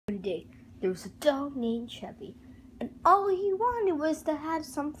One day, there was a dog named Trevi, and all he wanted was to have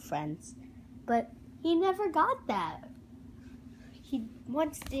some friends, but he never got that. He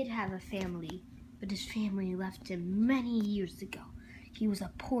once did have a family, but his family left him many years ago. He was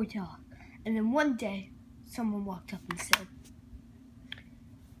a poor dog, and then one day, someone walked up and said,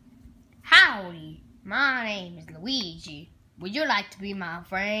 "Howdy, my name is Luigi. Would you like to be my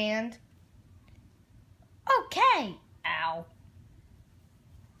friend?" "Okay, ow."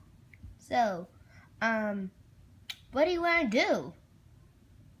 "So, what do you want to do?"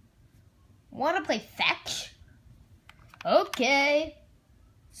 "Want to play fetch?" "Okay.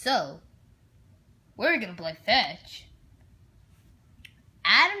 So, we're gonna play fetch."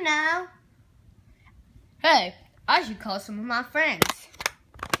 "I don't know." "Hey, I should call some of my friends."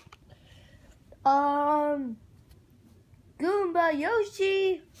 Goomba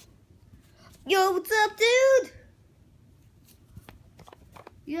Yoshi. Yo, what's up, dude?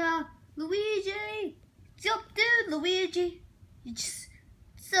 Yeah, Luigi. What's up, dude, Luigi? You're just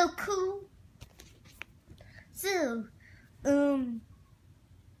so cool. So,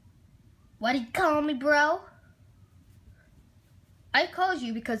 What did you call me, bro? I called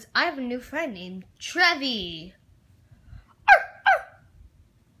you because I have a new friend named Trevi.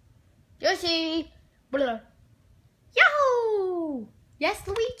 Yoshi! Blah. Yahoo! Yes,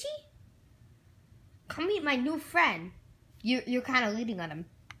 Luigi? Come meet my new friend. You're kind of leading on him.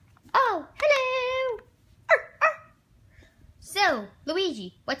 Oh, hello! So,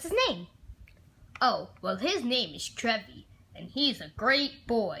 Luigi, what's his name? Oh, well, his name is Trevi, and he's a great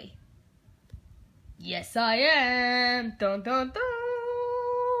boy. Yes, I am. Dun dun dun.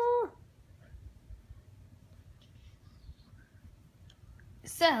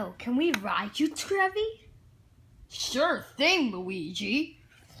 So, can we ride you, Trevi? Sure thing, Luigi.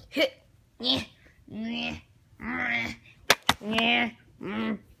 Wee-hee!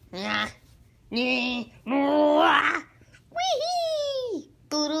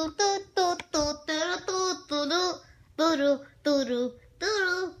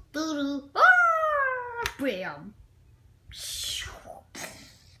 Bam!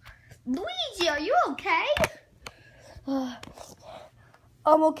 Luigi, are you okay?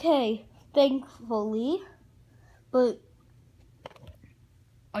 I'm okay, thankfully. But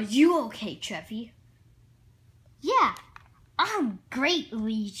Are you okay, Trevi? Yeah, I'm great,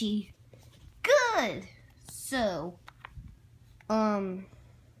 Luigi. Good. So, I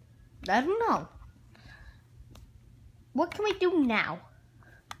don't know. What can we do now?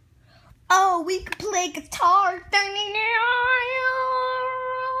 Oh, we could play guitar.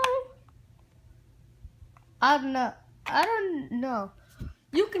 I don't know.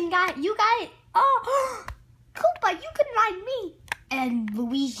 You got it. Oh, Koopa, you can ride me. And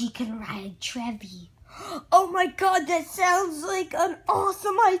Luigi can ride Trevi. oh my God, that sounds like an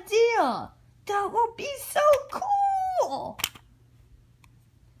awesome idea. That will be so cool.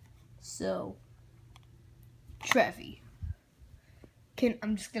 So, Trevi,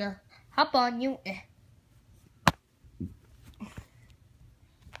 I'm just gonna hop on you.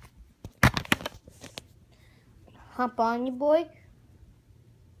 Hop on you, boy.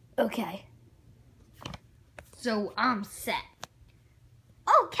 Okay. So I'm set.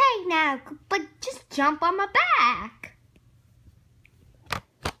 Okay now, but just jump on my back.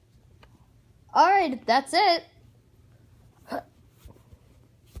 Alright, that's it.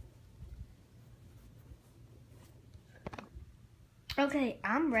 Okay,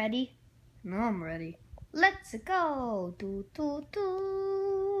 I'm ready. No, I'm ready. Let's go. Do do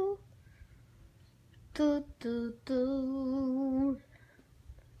do. Do do do.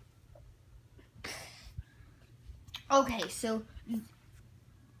 Okay, so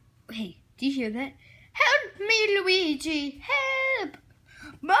hey, do you hear that? Help me, Luigi! Help!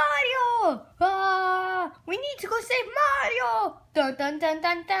 Mario! Ah! We need to go save Mario! Dun dun dun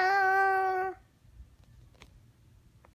dun dun!